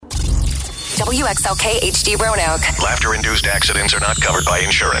WXLK HD Roanoke. Laughter-induced accidents are not covered by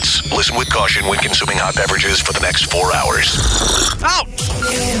insurance. Listen with caution when consuming hot beverages for the next 4 hours. Out!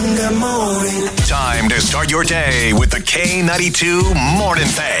 In the morning. Time to start your day with the K92 Morning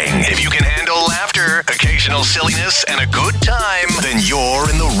Thang. If you can handle laughter, occasional silliness, and a good time, then you're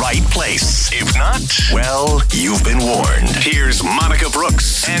in the right place. If not, well, you've been warned. Here's Monica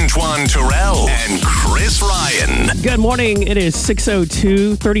Brooks, Antoine Terrell, and Chris Ryan. Good morning. It is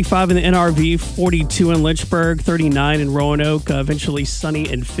 6:02, 35 in the NRV, 42 in Lynchburg, 39 in Roanoke, eventually sunny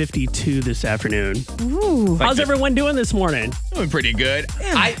and 52 this afternoon. Ooh. How's everyone doing this morning? Doing pretty good.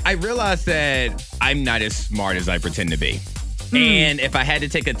 I realized that I'm not as smart as I pretend to be. And if I had to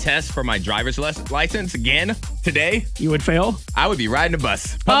take a test for my driver's license again today, You would fail? I would be riding a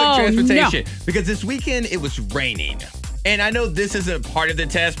bus. Public transportation. Because this weekend it was raining. And I know this isn't part of the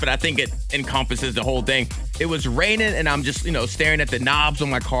test, but I think it encompasses the whole thing. It was raining and I'm just, staring at the knobs on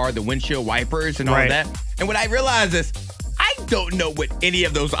my car, the windshield wipers and all that. And what I realized is I don't know what any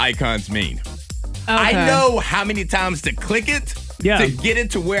of those icons mean. Okay. I know how many times to click it to get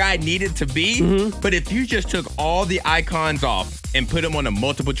it to where I need it to be. But if you just took all the icons off and put them on a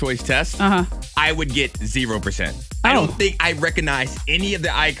multiple choice test, I would get 0%. I don't think I recognize any of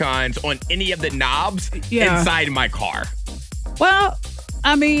the icons on any of the knobs inside my car. Well,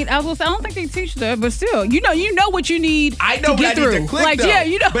 I mean, I don't think they teach that, but still, you know what you need. I know to get what I through. need to click, like, though. yeah,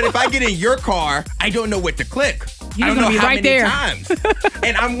 you know. But if I get in your car, I don't know what to click. I don't know be how right many there. times.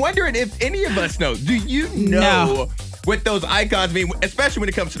 And I'm wondering if any of us know. Do you know what those icons mean, especially when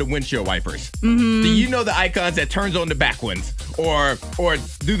it comes to the windshield wipers? Do you know the icons that turns on the back ones or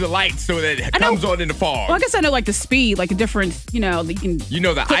do the lights so that it comes on in the fog? Well, I guess I know like the speed, like the difference, you can You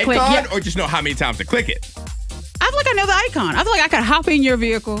know the click, icon or just know how many times to click it? I feel like I know the icon. I feel like I could hop in your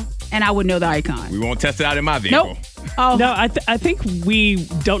vehicle and I would know the icon. We won't test it out in my vehicle. Nope. Oh. No, I think we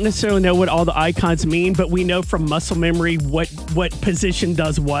don't necessarily know what all the icons mean, but we know from muscle memory what position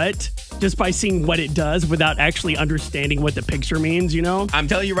does what, just by seeing what it does without actually understanding what the picture means, I'm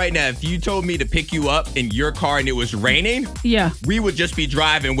telling you right now, if you told me to pick you up in your car and it was raining, we would just be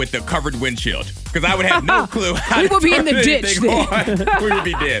driving with the covered windshield because I would have no clue how we to would be turn in the ditch anything then. on. We would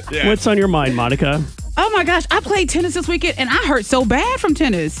be dead. Yeah. What's on your mind, Monica? Oh my gosh, I played tennis this weekend and I hurt so bad from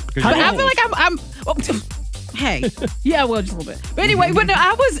tennis. But I feel like I'm hey, yeah, well, just a little bit. But anyway, but no,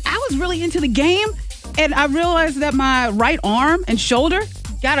 I was really into the game, and I realized that my right arm and shoulder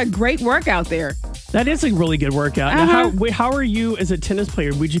got a great workout there. That is a really good workout. Now, how are you as a tennis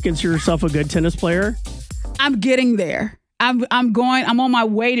player? Would you consider yourself a good tennis player? I'm getting there. I'm on my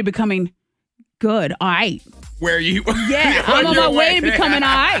way to becoming good. All right. Where are you? Yeah, I'm on my way to becoming all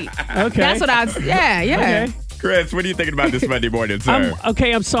right. Okay. That's what yeah. Okay. Chris, what are you thinking about this Monday morning, sir?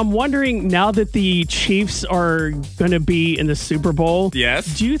 So I'm wondering, now that the Chiefs are going to be in the Super Bowl,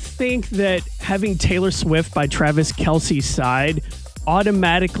 yes, do you think that having Taylor Swift by Travis Kelce's side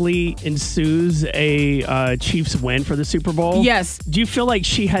automatically ensues a Chiefs win for the Super Bowl? Yes. Do you feel like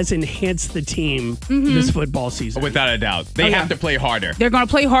she has enhanced the team this football season? Without a doubt. They have to play harder. They're going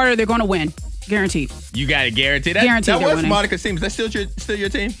to play harder. They're going to win. Guaranteed. You got to guarantee that? Guaranteed That was winning. Monica's team. Is that still your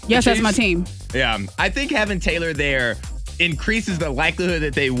team? Yes, that's my team. Yeah. I think having Taylor there increases the likelihood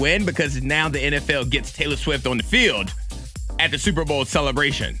that they win because now the NFL gets Taylor Swift on the field at the Super Bowl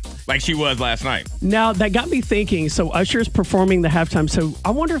celebration like she was last night. Now, that got me thinking, so Usher's performing the halftime, so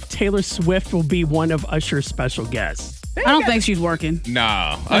I wonder if Taylor Swift will be one of Usher's special guests. I don't think she's working.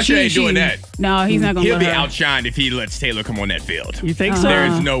 No, Usher ain't doing that. No, he's not going to He'll let be her. outshined if he lets Taylor come on that field. You think so?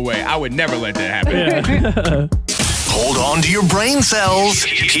 There's no way. I would never let that happen. Hold on to your brain cells.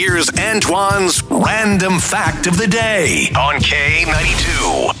 Here's Antoine's random fact of the day on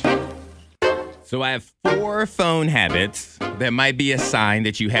K92. So I have 4 phone habits that might be a sign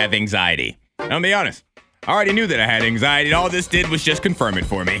that you have anxiety. I'll be honest. I already knew that I had anxiety, and all this did was just confirm it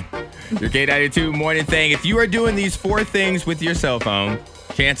for me. Your K92 morning thing. If you are doing these 4 things with your cell phone,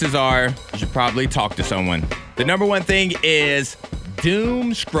 chances are you should probably talk to someone. The number one thing is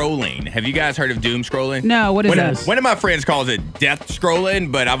doom scrolling. Have you guys heard of doom scrolling? No, what is that? One of my friends calls it death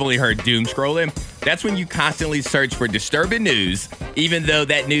scrolling, but I've only heard doom scrolling. That's when you constantly search for disturbing news, even though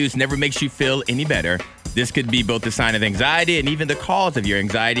that news never makes you feel any better. This could be both a sign of anxiety and even the cause of your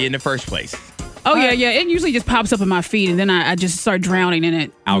anxiety in the first place. Oh, yeah. It usually just pops up in my feed, and then I just start drowning in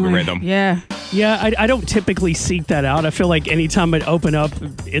it. Algorithm. Yeah. Yeah, I don't typically seek that out. I feel like anytime I open up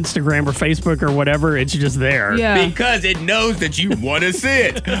Instagram or Facebook or whatever, it's just there. Yeah. Because it knows that you want to see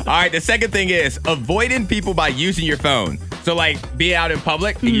it. All right, the second thing is avoiding people by using your phone. So, like, be out in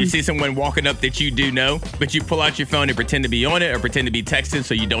public and you see someone walking up that you do know, but you pull out your phone and pretend to be on it or pretend to be texting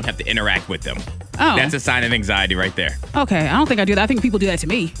so you don't have to interact with them. That's a sign of anxiety right there. Okay, I don't think I do that. I think people do that to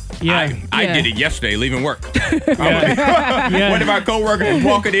me. Yeah. I did it yesterday leaving work. One of our coworkers was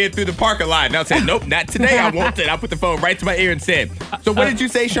walking in through the parking lot, and I said, nope, not today. I won't. I put the phone right to my ear and said, so what did you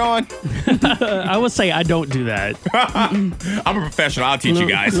say, Sean? I would say I don't do that. I'm a professional. I'll teach you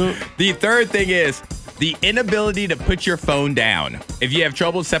guys. The third thing is the inability to put your phone down. If you have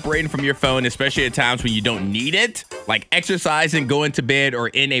trouble separating from your phone, especially at times when you don't need it, like exercising, going to bed, or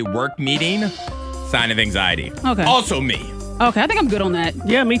in a work meeting, sign of anxiety. Okay. Also me. Okay, I think I'm good on that.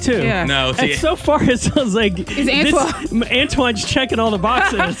 Yeah, me too. Yeah. No, see, and so far it sounds like Antoine's checking all the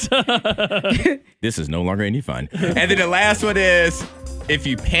boxes. This is no longer any fun. And then the last one is if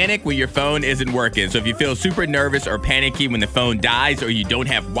you panic when your phone isn't working. So if you feel super nervous or panicky when the phone dies or you don't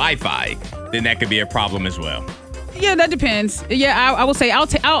have Wi-Fi, then that could be a problem as well. Yeah, that depends. Yeah, I will say I'll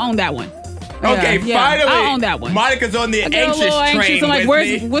own that one. Okay, finally. I'll own that one. Monica's on the anxious train I'm like,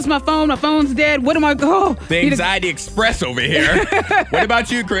 what's my phone? My phone's dead. What am I? The anxiety express over here. What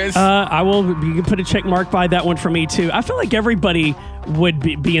about you, Chris? You can put a check mark by that one for me too. I feel like everybody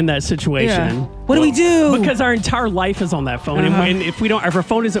would be in that situation. Yeah. What do we do? Because our entire life is on that phone, and if our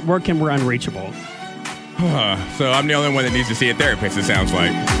phone isn't working, we're unreachable. So I'm the only one that needs to see a therapist, it sounds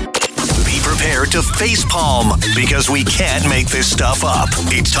like. Be prepared to facepalm because we can't make this stuff up.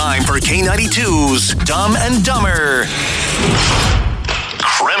 It's time for K92's Dumb and Dumber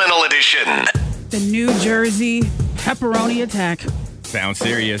Criminal Edition. The New Jersey pepperoni attack. Sounds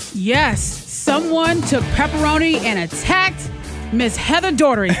serious. Yes, someone took pepperoni and attacked Miss Heather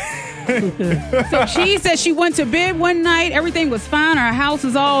Daugherty. So she said she went to bed one night. Everything was fine. Her house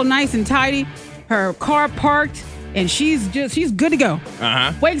is all nice and tidy. Her car parked. And she's good to go.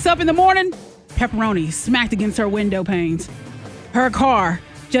 Wakes up in the morning, pepperoni smacked against her window panes. Her car,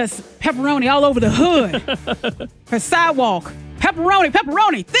 just pepperoni all over the hood. Her sidewalk,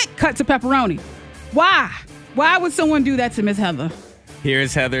 pepperoni, thick cuts of pepperoni. Why? Why would someone do that to Miss Heather?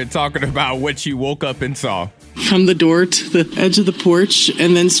 Here's Heather talking about what she woke up and saw. From the door to the edge of the porch,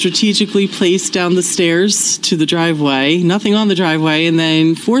 and then strategically placed down the stairs to the driveway. Nothing on the driveway, and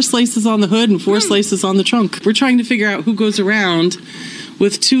then 4 slices on the hood and 4 slices on the trunk. We're trying to figure out who goes around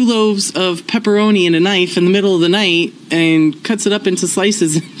with 2 loaves of pepperoni and a knife in the middle of the night and cuts it up into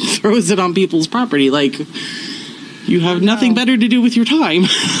slices and throws it on people's property. Like, you have nothing better to do with your time.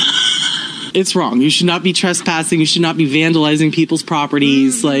 It's wrong. You should not be trespassing. You should not be vandalizing people's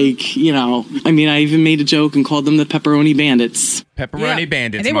properties. Like, I mean, I even made a joke and called them the pepperoni bandits. Pepperoni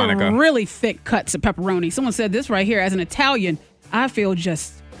bandits, and they Monica. were really thick cuts of pepperoni. Someone said this right here. As an Italian, I feel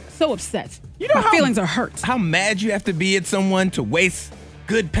just so upset. My feelings are hurt. How mad you have to be at someone to waste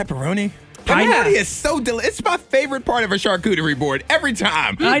good pepperoni? Pepperoni is so delicious. It's my favorite part of a charcuterie board every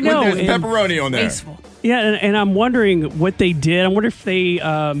time. I know. When there's pepperoni on there. Wasteful. Yeah, and I'm wondering what they did. I wonder if they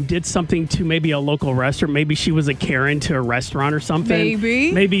did something to maybe a local restaurant. Maybe she was a Karen to a restaurant or something.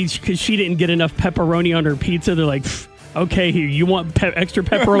 Maybe because she didn't get enough pepperoni on her pizza. They're like, okay, here, you want extra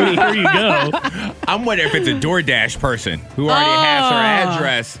pepperoni? Here you go. I'm wondering if it's a DoorDash person who already has her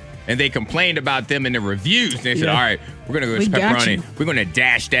address. And they complained about them in the reviews. They said, all right, we're going to go with pepperoni. We're going to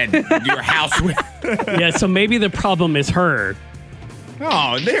dash that your house with. Yeah, so maybe the problem is her.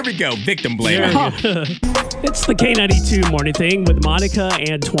 Oh, there we go. Victim blaming. It's the K92 Morning Thing with Monica,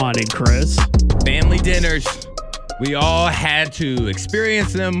 Antoine, and Chris. Family dinners. We all had to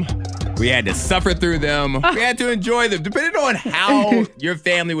experience them. We had to suffer through them. We had to enjoy them, depending on how your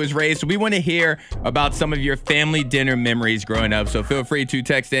family was raised. So we want to hear about some of your family dinner memories growing up. So feel free to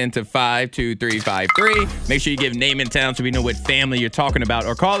text in to 52353. Make sure you give name and town so we know what family you're talking about.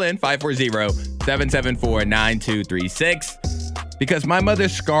 Or call in 540-774-9236. Because my mother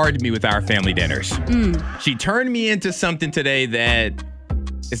scarred me with our family dinners. She turned me into something today that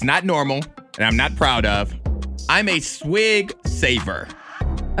is not normal and I'm not proud of. I'm a swig saver.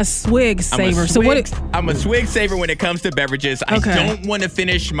 A swig saver. I'm a swig saver when it comes to beverages. Okay. I don't want to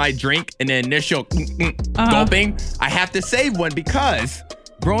finish my drink in the initial gulping. I have to save one because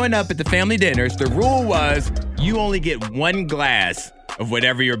growing up at the family dinners, the rule was you only get 1 glass of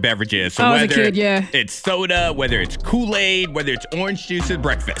whatever your beverage is. So as a whether kid, yeah. it's soda, whether it's Kool-Aid, whether it's orange juice at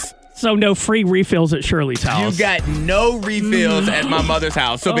breakfast. So no free refills at Shirley's house. You got no refills at my mother's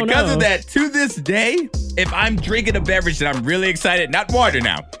house. So because of that, to this day, if I'm drinking a beverage that I'm really excited, not water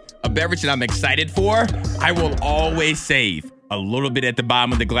now, a beverage that I'm excited for, I will always save a little bit at the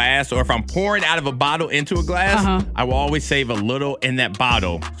bottom of the glass. Or if I'm pouring out of a bottle into a glass, I will always save a little in that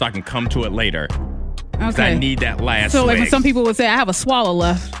bottle so I can come to it later. Okay. I need that last So swig. like when some people would say, I have a swallow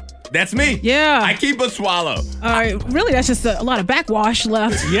left. That's me. Yeah. I keep a swallow. All right, really, that's just a lot of backwash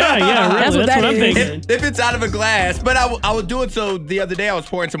left. Yeah, really. That's what I'm thinking. If it's out of a glass, but I would do it. So the other day I was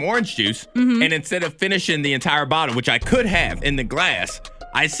pouring some orange juice, and instead of finishing the entire bottle, which I could have in the glass,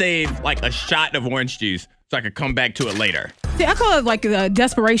 I saved like a shot of orange juice so I could come back to it later. See, I call it like a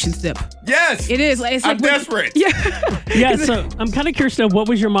desperation sip. Yes. It is. It's I'm like desperate. Yeah. So I'm kind of curious to know, what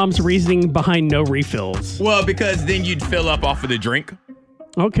was your mom's reasoning behind no refills? Well, because then you'd fill up off of the drink.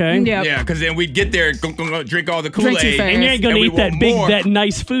 Okay. Yeah. Yeah, because then we'd get there, drink all the Drink too Kool-Aid. fast. And you ain't gonna And we eat that want more. that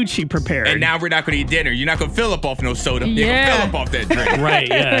nice food she prepared. And now we're not going to eat dinner. You're not going to fill up off no soda. You're going to Yeah. fill up off that drink. Right,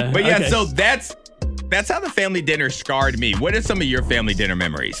 yeah. But yeah, Okay. so that's how the family dinner scarred me. What are some of your family dinner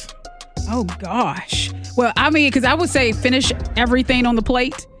memories? Oh, gosh. Well, I mean, because I would say finish everything on the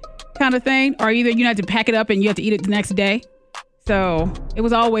plate kind of thing, or either you have to pack it up and you have to eat it the next day. So it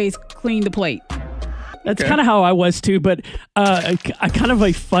was always clean the plate. That's kind of how I was too, but a kind of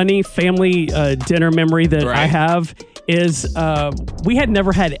a funny family dinner memory that I have is we had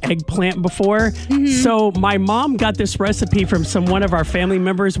never had eggplant before. So my mom got this recipe from one of our family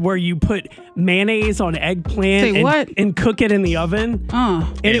members where you put mayonnaise on eggplant and cook it in the oven.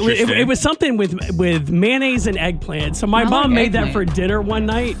 And it was something with mayonnaise and eggplant. So my mom made that for dinner one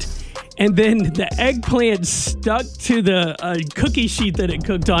night. And then the eggplant stuck to the cookie sheet that it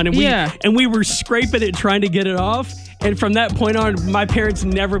cooked on. And we were scraping it, trying to get it off. And from that point on, my parents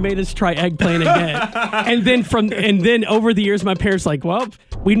never made us try eggplant again. and then over the years, my parents like, well,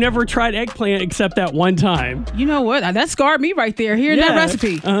 we never tried eggplant except that one time. You know what? That scarred me right there, hearing that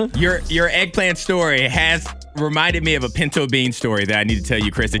recipe. Your eggplant story has reminded me of a pinto bean story that I need to tell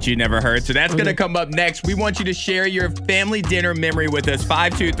you, Chris, that you never heard. So that's going to come up next. We want you to share your family dinner memory with us,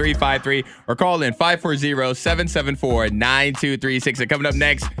 52353, or call in 540-774-9236. And coming up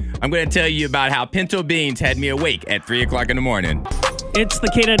next, I'm going to tell you about how pinto beans had me awake at 3 o'clock in the morning. It's the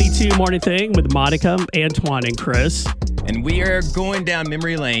K92 Morning Thing with Monica, Antoine, and Chris. And we are going down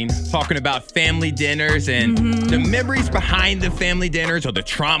memory lane, talking about family dinners and the memories behind the family dinners or the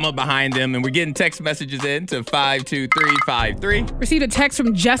trauma behind them. And we're getting text messages in to 52353. Received a text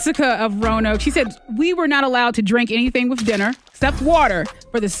from Jessica of Roanoke. She said, we were not allowed to drink anything with dinner except water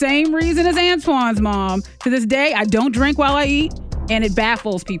for the same reason as Antoine's mom. To this day, I don't drink while I eat, and it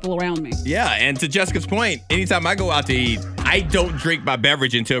baffles people around me. Yeah, and to Jessica's point, anytime I go out to eat, I don't drink my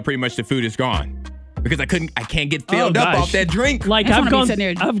beverage until pretty much the food is gone. Because I can't get filled up off that drink. Like I've gone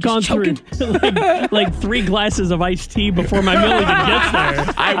through like 3 glasses of iced tea before my meal even gets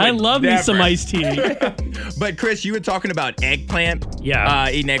there. I love me some iced tea. But Chris, you were talking about eggplant.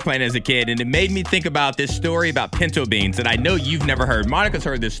 Yeah. Eating eggplant as a kid, and it made me think about this story about pinto beans that I know you've never heard. Monica's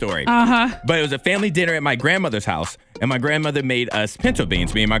heard this story. But it was a family dinner at my grandmother's house, and my grandmother made us pinto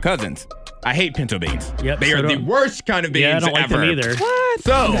beans, me and my cousins. I hate pinto beans. Yep, they are the worst kind of beans ever. I don't like them either. What?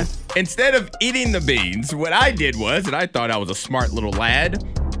 So, instead of eating the beans, what I did was, and I thought I was a smart little lad,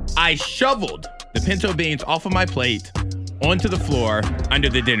 I shoveled the pinto beans off of my plate onto the floor under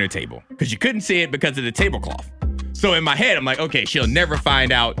the dinner table because you couldn't see it because of the tablecloth. So in my head, I'm like, okay, she'll never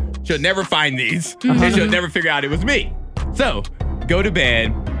find out. She'll never find these, and she'll never figure out it was me. So, go to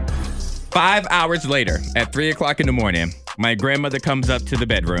bed. 5 hours later, at 3 o'clock in the morning, my grandmother comes up to the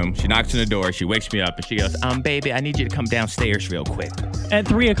bedroom. She knocks on the door. She wakes me up and she goes, baby, I need you to come downstairs real quick. At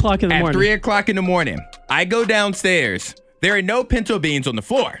 3 o'clock in the morning? At 3 o'clock in the morning. I go downstairs. There are no pinto beans on the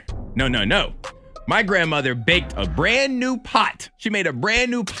floor. No. My grandmother baked a brand new pot. She made a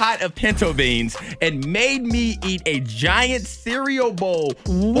brand new pot of pinto beans and made me eat a giant cereal bowl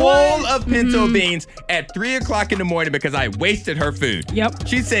full of pinto beans at 3 o'clock in the morning because I wasted her food. Yep.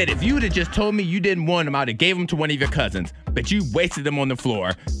 She said, if you would have just told me you didn't want them, I would have gave them to one of your cousins, but you wasted them on the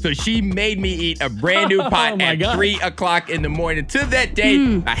floor. So she made me eat a brand new pot at 3 o'clock in the morning. To that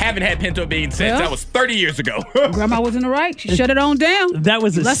day, I haven't had pinto beans since. That was 30 years ago. Grandma was in the right. She shut it on down. That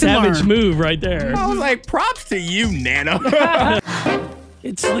was a savage move right there. I was like, props to you, Nana.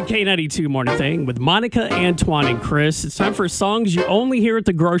 It's the K92 Morning Thing with Monica, Antoine, and Chris. It's time for songs you only hear at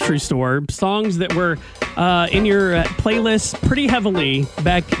the grocery store. Songs that were in your playlist pretty heavily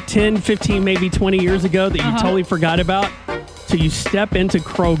back 10, 15, maybe 20 years ago that you totally forgot about. So you step into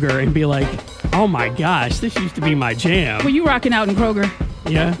Kroger and be like, oh my gosh, this used to be my jam. Were you rocking out in Kroger?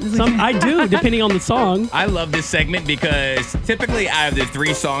 Yeah, I do, depending on the song. I love this segment because typically out of the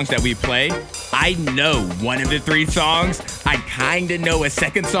 3 songs that we play, I know one of the 3 songs. I kind of know a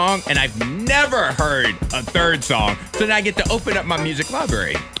second song, and I've never heard a third song. So then I get to open up my music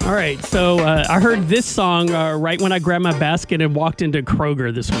library. All right, so I heard this song right when I grabbed my basket and walked into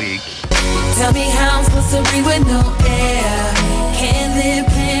Kroger this week. Tell me how I'm supposed to breathe with no air. Can't live,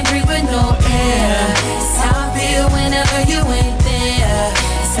 can't breathe with no air. It's how I feel whenever you ain't there.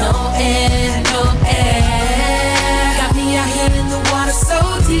 It's no air, no air. Got me out here in the water so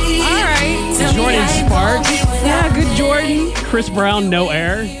deep. All right. Tell me Jordan I ain't Sparks. gonna be without Yeah, good Jordan. Chris Brown, No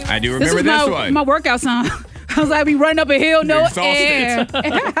Air. I do This remember is this one. my workout song. I was like, I be running up a hill, no air.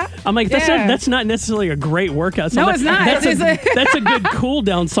 I'm like, Yeah. that's not necessarily a great workout song. No, it's not. That's, It's that's a good cool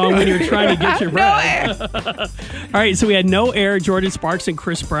down song when you're trying to get your breath. All right, so we had No Air, Jordan Sparks, and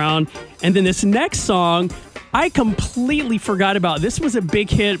Chris Brown. And then this next song, I completely forgot about. This was a big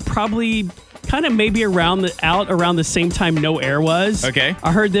hit, probably kind of maybe around the same time No Air was. Okay.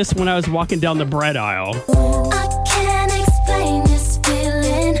 I heard this when I was walking down the bread aisle. I can't explain this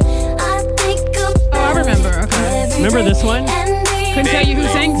feeling. I think about I remember. Okay. Remember this one? Couldn't tell you who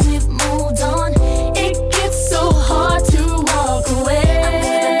sings. We've moved on. It gets so hard to walk away.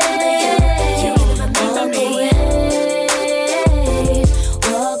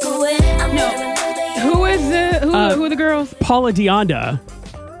 Walk away. Who are the girls? Paula Deonda.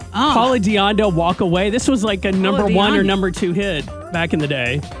 Oh. Paula Deonda, Walk Away. This was like a number one or Deonda. number two hit back in the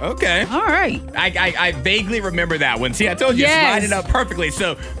day. Okay. All right. I vaguely remember that one. See, I told you, Yes. slide it up perfectly.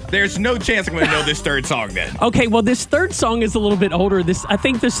 So there's no chance I'm going to know this third song then. Okay, well, this third song is a little bit older. I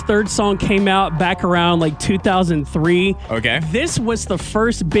think this third song came out back around like 2003. Okay. This was the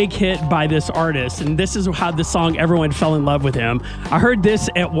first big hit by this artist, and this is how the song everyone fell in love with him. I heard this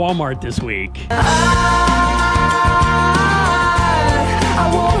at Walmart this week. I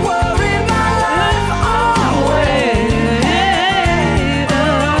won't worry my life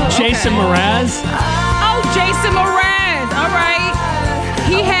always. Jason Mraz. Oh, Jason Mraz. All right.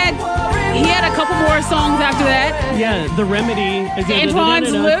 He had a couple more songs after that. Yeah, The Remedy.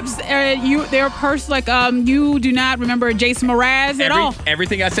 Antoine's Lips. They're pursed like you do not remember Jason Mraz at all.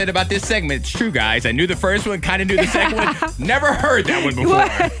 Everything I said about this segment, it's true, guys. I knew the first one, kind of knew the second one. Never heard that one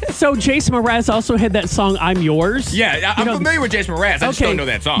before. So Jason Mraz also had that song "I'm Yours." Yeah, I'm familiar with Jason Mraz. I just don't know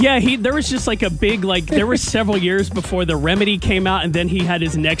that song. Yeah, there was just like a big there were several years before The Remedy came out, and then he had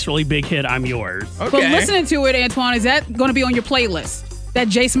his next really big hit, "I'm Yours." Okay. But listening to it, Antoine, is that going to be on your playlist? That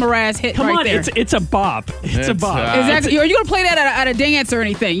Jason Mraz hit Come right on, there. it's a bop. It's a bop. Exactly. Are you going to play that at a dance or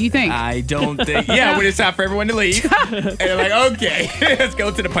anything? You think? I don't think. Yeah, when it's time for everyone to leave. And they're like, okay, let's go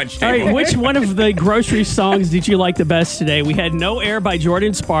to the punch All table. right, which one of the grocery songs did you like the best today? We had No Air by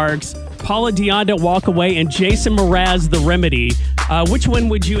Jordan Sparks, Paula Deonda, Walk Away, and Jason Mraz, The Remedy. Which one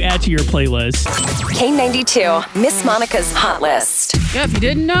would you add to your playlist? K92, Miss Monica's Hot List. Yeah, if you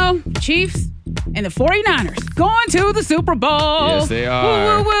didn't know, Chiefs and the 49ers going to the Super Bowl. Yes, they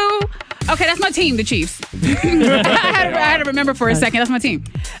are. Woo, woo, woo. Okay, that's my team, the Chiefs. I had to remember for a second. That's my team.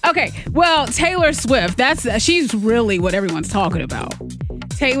 Okay, well, Taylor Swift, she's really what everyone's talking about.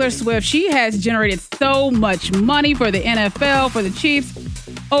 Taylor Swift, she has generated so much money for the NFL, for the Chiefs.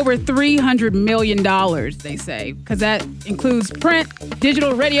 Over $300 million, they say, because that includes print,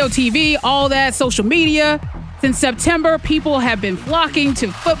 digital, radio, TV, all that, social media. Since September, people have been flocking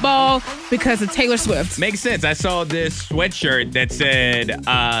to football because of Taylor Swift. Makes sense. I saw this sweatshirt that said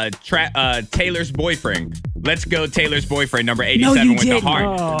Taylor's boyfriend. Let's go, Taylor's boyfriend, number 87 with the heart.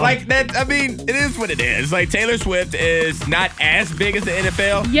 Oh. Like that, I mean, it is what it is. Like Taylor Swift is not as big as the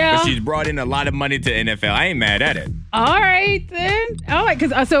NFL, Yeah. but she's brought in a lot of money to the NFL. I ain't mad at it. All right, then. All right,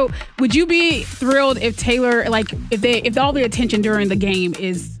 because so would you be thrilled if Taylor, like, if all the attention during the game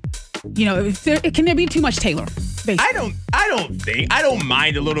is, can there be too much Taylor? Basically? I don't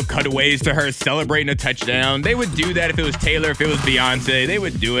mind the little cutaways to her celebrating a touchdown. They would do that if it was Taylor, if it was Beyonce. They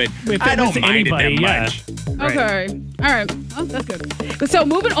would do it. If I it don't was mind anybody, it that yeah. much. Okay. All right. Oh, that's good. So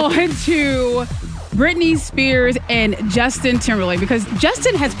moving on to Britney Spears and Justin Timberlake, because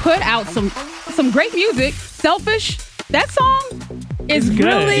Justin has put out some great music. Selfish. That song is It's good,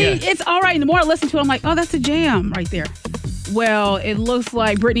 really, yeah. it's all right. And the more I listen to it, I'm like, oh, that's a jam right there. Well, it looks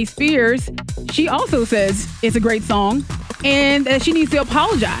like Britney Spears, she also says it's a great song and that she needs to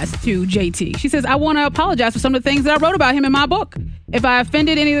apologize to JT. She says, I want to apologize for some of the things that I wrote about him in my book. If I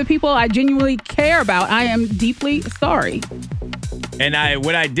offended any of the people I genuinely care about, I am deeply sorry. And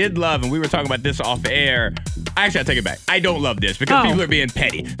what I did love, and we were talking about this off air, actually, I take it back. I don't love this because people are being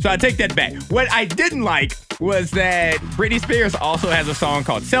petty. So I take that back. What I didn't like was that Britney Spears also has a song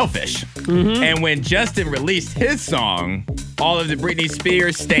called Selfish. Mm-hmm. And when Justin released his song, all of the Britney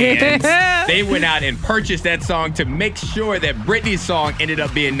Spears stans, they went out and purchased that song to make sure that Britney's song ended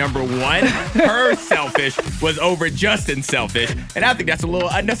up being number one. Her Selfish was over Justin's Selfish. And I think that's a little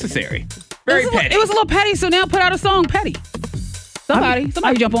unnecessary. Very petty. It was a little petty, so now put out a song petty.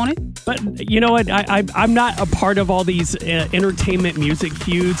 Somebody jump on it. But you know what? I'm not a part of all these entertainment music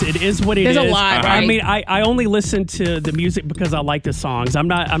feuds. It is what it is. There's a lot, right? I mean, I only listen to the music because I like the songs. I'm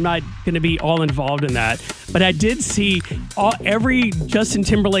not going to be all involved in that. But I did see every Justin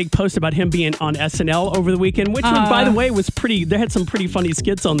Timberlake post about him being on SNL over the weekend, which, by the way, was pretty. They had some pretty funny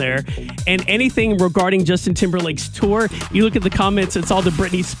skits on there. And anything regarding Justin Timberlake's tour, you look at the comments, it's all the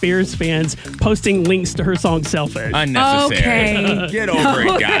Britney Spears fans posting links to her song Selfish. Unnecessary. Okay. Get over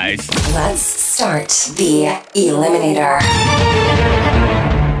it, guys. Let's start the Eliminator.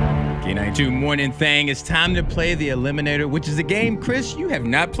 K92 Morning Thang. It's time to play the Eliminator, which is a game, Chris, you have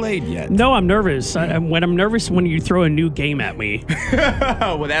not played yet. No, I'm nervous. When I'm nervous when you throw a new game at me.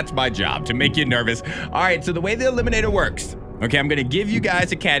 Well, that's my job, to make you nervous. All right, so the way the Eliminator works. Okay, I'm going to give you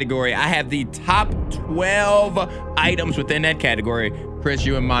guys a category. I have the top 12 items within that category. Chris,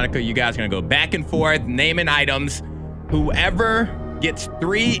 you and Monica, you guys are going to go back and forth, naming items. Whoever gets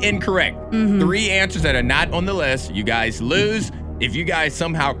 3 incorrect, 3 answers that are not on the list, you guys lose. If you guys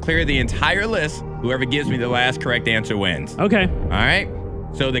somehow clear the entire list, whoever gives me the last correct answer wins. Okay. All right?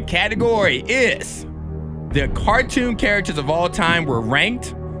 So the category is the cartoon characters of all time were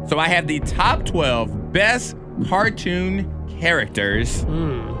ranked. So I have the top 12 best cartoon characters.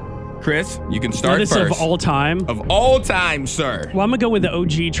 Chris, you can start Notice first. of all time? Of all time, sir. Well, I'm going to go with the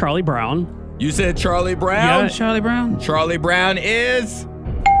OG Charlie Brown. You said Charlie Brown? Yeah. Charlie Brown. Charlie Brown is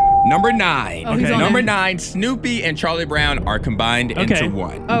number 9. Oh, he's on Number there. 9, Snoopy and Charlie Brown are combined into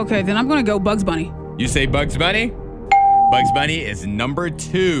one. Okay, then I'm going to go Bugs Bunny. You say Bugs Bunny? Bugs Bunny is number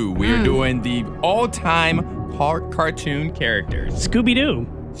 2. We are doing the all-time cartoon characters. Scooby-Doo.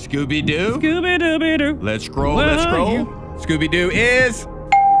 Scooby-Doo. Scooby-Doo. Let's scroll, Where let's are scroll. you? Scooby-Doo is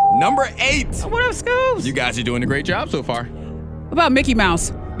number 8. What up, Scoops? You guys are doing a great job so far. What about Mickey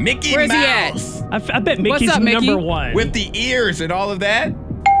Mouse? Mickey Where's he at? Mouse. I bet Mickey's up, Mickey? number 1. With the ears and all of that,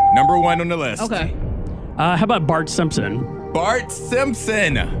 number 1 on the list. Okay. How about Bart Simpson? Bart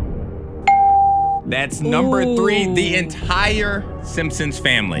Simpson. That's number 3. The entire Simpsons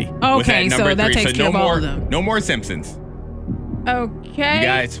family. was Okay, at number so that 3. takes care of all of them. No more Simpsons. Okay. You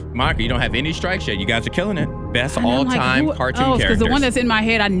guys, Monica, you don't have any strikes yet. You guys are killing it. Best And I'm like, all-time who- cartoon because characters. the one that's in my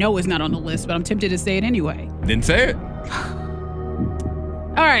head I know is not on the list, but I'm tempted to say it anyway. Then say it.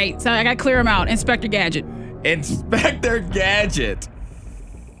 All right, so I got to clear them out. Inspector Gadget. Inspector Gadget.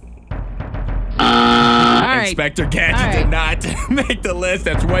 All right. Inspector Gadget did not make the list.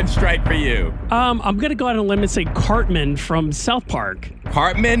 That's 1 strike for you. I'm going to go out on a limb and say Cartman from South Park.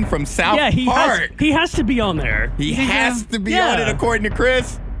 Cartman from South Park. He has to be on there. He has to be Yeah. on it according to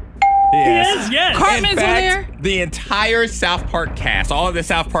Chris. He is, yes. Cartman's In fact, on there? The entire South Park cast, all of the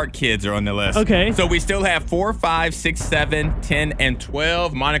South Park kids are on the list. Okay. So we still have 4, 5, 6, 7, 10, and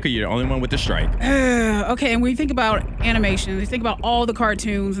 12. Monica, you're the only one with the strike. Okay, and when you think about animation, you think about all the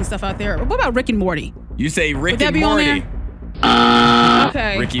cartoons and stuff out there. What about Rick and Morty? You say Rick that and be on Morty.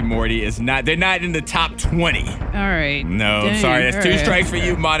 Okay. Ricky Morty is not, they're not in the top 20. All right. No, Dang, sorry, that's all 2 right. strikes for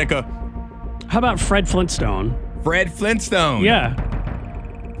you, Monica. How about Fred Flintstone? Fred Flintstone. Yeah.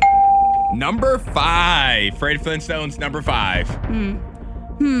 Number 5. Fred Flintstone's number 5.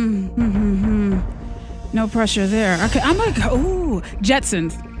 No pressure there. Okay, I'm going to go,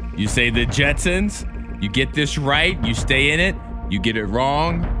 Jetsons. You say the Jetsons. You get this right. You stay in it. You get it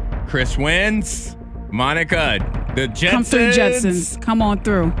wrong. Chris wins. Monica, the Jetsons. Come through, Jetsons. Come on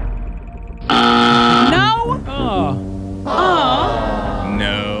through.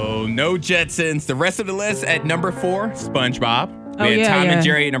 No? No Jetsons. The rest of the list at number 4, SpongeBob. Oh, We had yeah, Tom yeah. and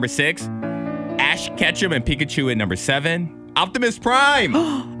Jerry at number 6. Ash Ketchum and Pikachu at number 7. Optimus Prime,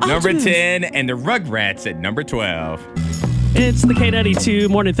 number Optimus. 10. And the Rugrats at number 12. It's the K92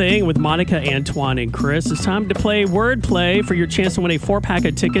 Morning Thing with Monica, Antoine, and Chris. It's time to play Wordplay for your chance to win a 4-pack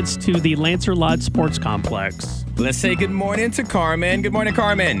of tickets to the Lancer-Lott Sports Complex. Let's say good morning to Carmen. Good morning,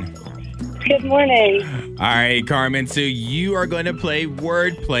 Carmen. Good morning. All right, Carmen. So you are going to play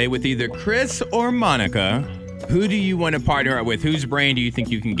Wordplay with either Chris or Monica. Who do you want to partner up with? Whose brain do you think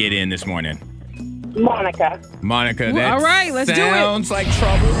you can get in this morning? Monica. Monica, Well, that all right, let's do it. sounds like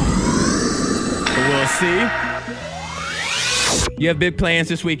trouble. But we'll see. You have big plans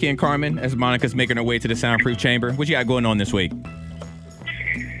this weekend, Carmen, as Monica's making her way to the soundproof chamber. What you got going on this week?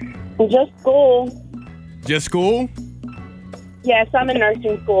 Just school. Just school? Yes, I'm in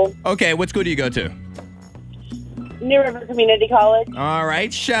nursing school. Okay, what school do you go to? New River Community College. All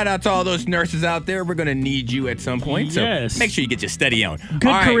right, shout out to all those nurses out there. We're going to need you at some point, Yes. so make sure you get your study on. Good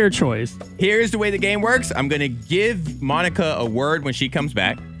All right, career choice. Here's the way the game works. I'm going to give Monica a word when she comes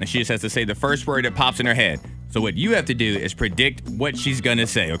back, and she just has to say the first word that pops in her head. So what you have to do is predict what she's going to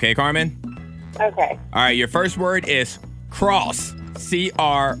say, okay, Carmen? Okay. All right, your first word is cross.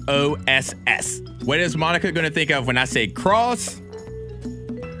 C-R-O-S-S. What is Monica going to think of when I say cross?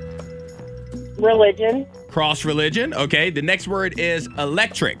 Religion. Cross religion. Okay. The next word is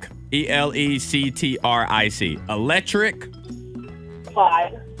electric. E-L-E-C-T-R-I-C. Electric.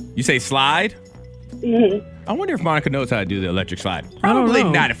 Slide. You say slide? Mm-hmm. I wonder if Monica knows how to do the electric slide. I don't Probably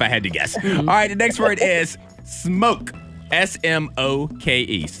know. not if I had to guess. All right. The next word is smoke.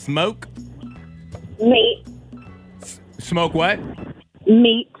 S-M-O-K-E. Smoke. Meat. Smoke what?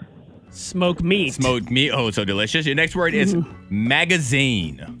 Meat. Smoke meat. Smoked meat. Oh, so delicious. Your next word is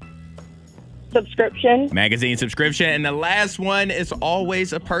magazine. Subscription. Magazine subscription. And the last one is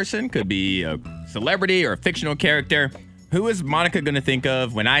always a person. Could be a celebrity or a fictional character. Who is Monica going to think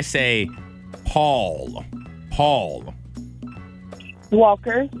of when I say Paul? Paul.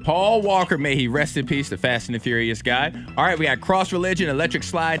 Walker. Paul Walker, may he rest in peace, the Fast and the Furious guy. All right, we got cross religion, electric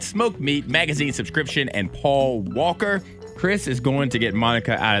slide, smoked meat, magazine subscription, and Paul Walker. Chris is going to get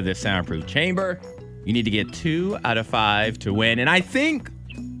Monica out of this soundproof chamber. You need to get 2 out of 5 to win. And I feel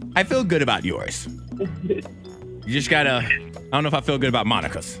good about yours. You just gotta, I don't know if I feel good about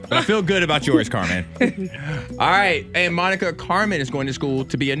Monica's, but I feel good about yours, Carmen. All right, and Monica, Carmen is going to school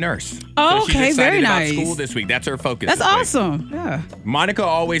to be a nurse. Oh, So she's okay, excited very about nice. school this week. That's her focus. That's this week. awesome. Yeah. Monica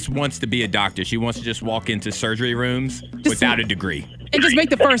always wants to be a doctor. She wants to just walk into surgery rooms without a degree. And just make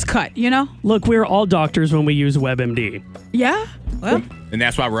the first cut, you know? Look, we're all doctors when we use WebMD. Yeah. Well, And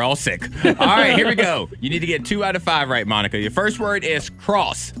that's why we're all sick. All right, here we go. You need to get 2 out of 5 right, Monica. Your first word is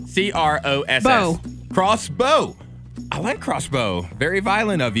cross. C-R-O-S-S. Bow. Crossbow. I like crossbow. Very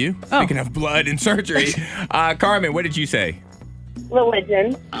violent of you. Speaking of blood and surgery. Carmen, what did you say?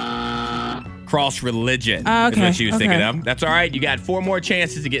 Religion. Cross religion is Okay, what she was thinking okay. of. That's all right. You got 4 more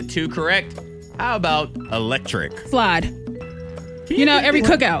chances to get 2 correct. How about electric? slide. You know, every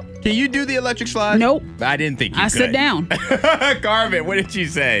cookout. Can you do the electric slide? Nope. I didn't think you I could. sit down. Carmen, what did you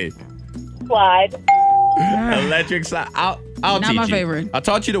say? Slide. Electric slide. I'll Not teach my you. favorite. I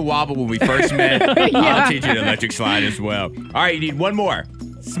taught you to wobble when we first met. I'll teach you the electric slide as well. All right, you need 1 more.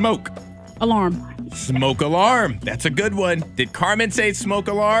 Smoke. Alarm. Smoke alarm. That's a good one. Did Carmen say smoke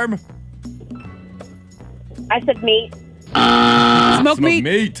alarm? I said meat. Smoke Smoke meat.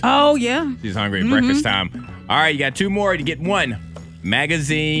 meat. Oh, yeah. She's hungry at breakfast time. All right, you got 2 more. You get 1.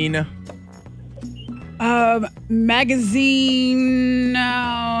 Magazine. Magazine.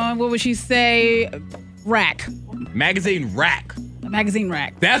 What would she say? Rack. Magazine rack. A magazine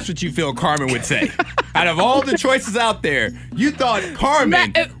rack. That's what you feel Carmen would say. Out of all the choices out there, you thought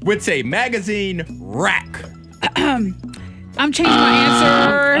Carmen would say magazine rack. I'm changing my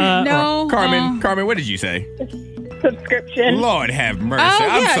answer. No. Carmen, what did you say? Subscription. Lord have mercy. Oh,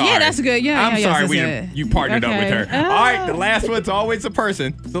 I'm yeah, sorry. yeah, that's good. Yeah, I'm yeah, sorry yes, you partnered up with her. Okay. All right, the last one's always a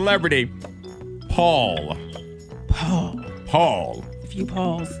person, celebrity. Paul. Paul. A few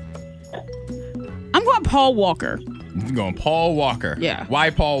Pauls. I'm going Paul Walker. You're going Paul Walker. Yeah. Why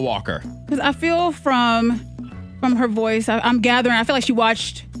Paul Walker? Because I feel from her voice, I'm gathering, I feel like she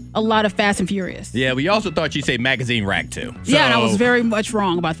watched a lot of Fast and Furious. Yeah, we also thought you'd say magazine rack too. Yeah, and I was So, very much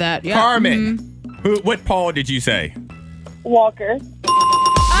wrong about that. Yeah. Carmen, what Paul did you say? Walker. See,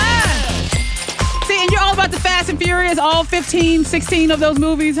 and you're all about the Fast and Furious, all 15, 16 of those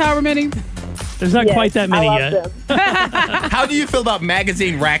movies, however many. There's not Yes, quite that many I yet. love them. How do you feel about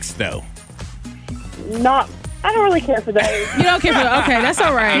magazine racks though? I don't really care for those. You don't care for okay, that's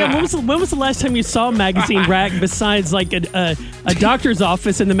all right. Yeah, when was the last time you saw a magazine rack besides like a doctor's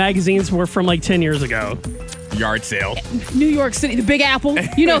office and the magazines were from like 10 years ago? Yard sale. New York City, the Big Apple.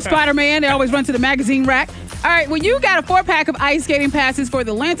 You know, Spider-Man, they always run to the magazine rack. All right, well, you got a 4-pack of ice skating passes for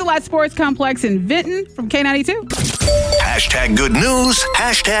the Lancelot Sports Complex in Vinton from K92. Hashtag good news.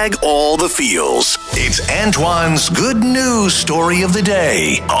 Hashtag all the feels. It's Antoine's good news story of the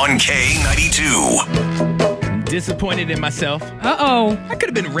day on K92. Disappointed in myself. Uh-oh. I could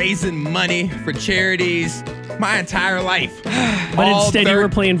have been raising money for charities my entire life. But instead you were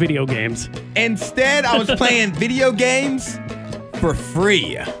playing video games. Instead, I was playing video games for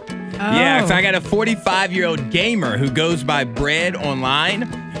free. Yeah, so I got a 45-year-old gamer who goes by Bread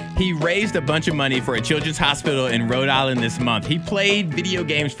online. He raised a bunch of money for a children's hospital in Rhode Island this month. He played video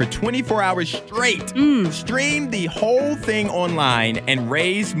games for 24 hours straight, streamed the whole thing online, and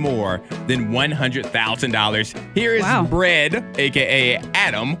raised more than $100,000. Here is Bread, a.k.a.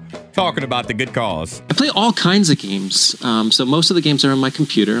 Adam, talking about the good cause. I play all kinds of games. So most of the games are on my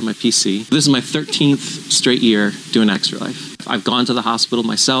computer, my PC. This is my 13th straight year doing Extra Life. I've gone to the hospital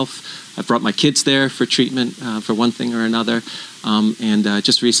myself. I've brought my kids there for treatment for one thing or another. And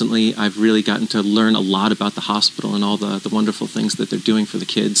just recently, I've really gotten to learn a lot about the hospital and all the wonderful things that they're doing for the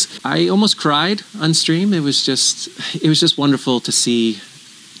kids. I almost cried on stream. It was just wonderful to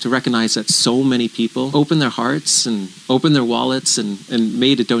recognize that so many people opened their hearts and opened their wallets and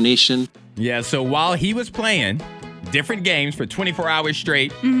made a donation. Yeah, so while he was playing different games for 24 hours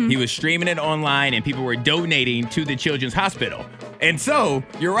straight, he was streaming it online and people were donating to the Children's Hospital. And so,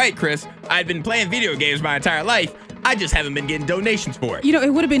 you're right, Chris, I've been playing video games my entire life. I just haven't been getting donations for it. You know,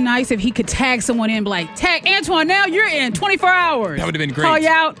 it would have been nice if he could tag someone in, like, tag Antoine, now you're in 24 hours. That would have been great. Call you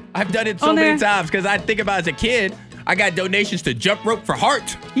out. I've done it so many times because I think about as a kid, I got donations to Jump Rope for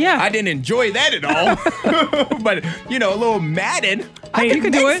Heart. Yeah. I didn't enjoy that at all. But, a little Madden, I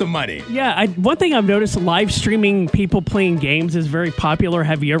could make some money. Yeah, one thing I've noticed, live streaming people playing games is very popular.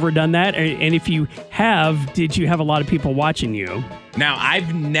 Have you ever done that? And if you have, did you have a lot of people watching you? Now,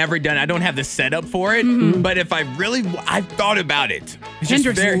 I've never done I don't have the setup for it, but if I've thought about it.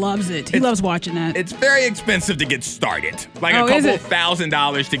 Hendrix loves it. He loves watching that. It's very expensive to get started. Like a couple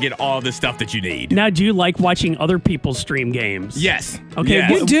 $1,000s to get all the stuff that you need. Now, do you like watching other people stream games? Yes. Okay.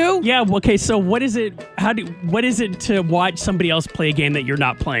 Yes. You do? Yeah. Okay. So what is it? What is it to watch somebody else play a game that you're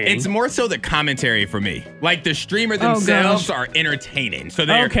not playing? It's more so the commentary for me. Like the streamer themselves are entertaining. So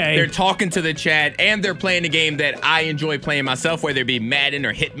they're talking to the chat and they're playing a game that I enjoy playing myself, whether it be Madden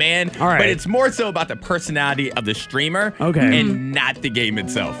or Hitman. All right. But it's more so about the personality of the streamer and not the game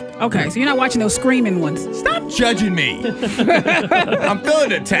itself. Okay, so you're not watching those screaming ones. Stop judging me. I'm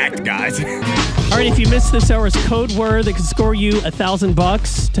feeling attacked, guys. All right, if you missed this hour's code word that could score you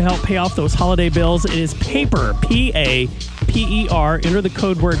 $1,000 to help pay off those holiday bills, it is PAPER, P-A-P-E-R. Enter the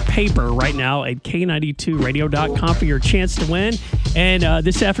code word PAPER right now at K92radio.com for your chance to win. And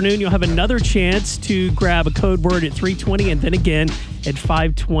this afternoon, you'll have another chance to grab a code word at 3:20 and then again at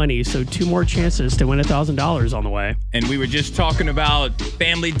 5:20. So 2 more chances to win $1,000 on the way. And we were just talking about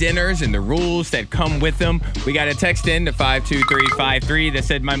family dinners and the rules that come with them. We got a text in to 52353 that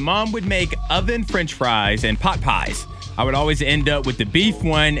said, my mom would make oven French fries and pot pies. I would always end up with the beef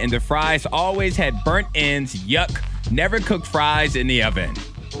one, and the fries always had burnt ends. Yuck. Never cooked fries in the oven.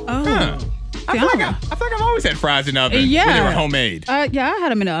 Oh. Huh. I feel like I've always had fries in the oven when they were homemade. Yeah, I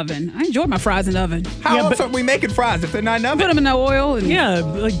had them in the oven. I enjoyed my fries in the oven. How else are we making fries if they're not in the oven? Put them in the oil. And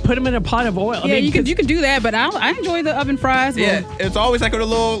like put them in a pot of oil. Yeah, you can do that, but I enjoy the oven fries. Yeah, it's always like with a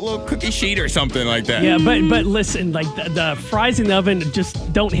little cookie sheet or something like that. Yeah, but listen, like the fries in the oven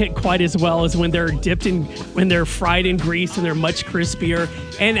just don't hit quite as well as when they're when they're fried in grease and they're much crispier.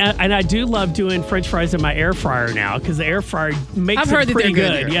 And I do love doing French fries in my air fryer now because the air fryer makes it pretty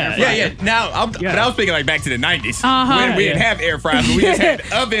good. Yeah. Now, but I was thinking like back to the 90s when we didn't have air fryers, but we just had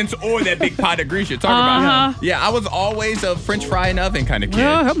ovens or that big pot of grease you're talking about. Yeah, I was always a French fry and oven kind of kid.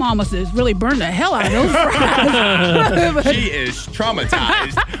 Well, her mama says really burned the hell out of those fries. She is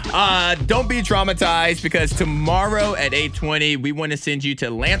traumatized. Don't be traumatized because tomorrow at 8:20, we want to send you to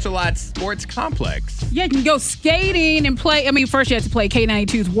Lancelot Sports Complex. Yeah, you can go skating and play. I mean, first you have to play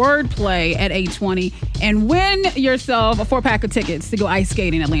K92's Wordplay at 8:20 and win yourself a 4-pack of tickets to go ice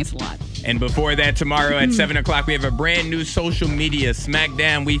skating at Lancelot. And before that, tomorrow at 7 o'clock, we have a brand new social media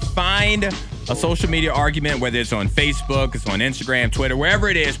smackdown. We find a social media argument, whether it's on Facebook, it's on Instagram, Twitter, wherever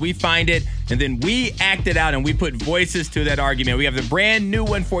it is, we find it, and then we act it out and we put voices to that argument. We have the brand new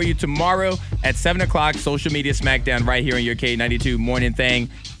one for you tomorrow at 7 o'clock, social media smackdown right here on your K92 Morning Thing.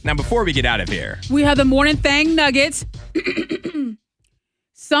 Now, before we get out of here, we have the Morning Thing Nuggets.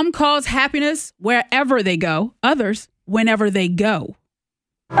 Some cause happiness wherever they go, others whenever they go.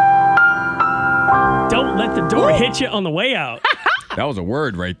 Don't let the door hit you on the way out. That was a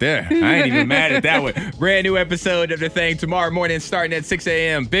word right there. I ain't even mad at that one. Brand new episode of The Thing tomorrow morning starting at 6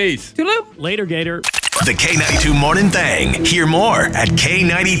 a.m. Peace. Toodaloo. Later, Gator. The K92 Morning Thing. Hear more at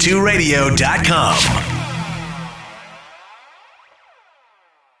K92radio.com.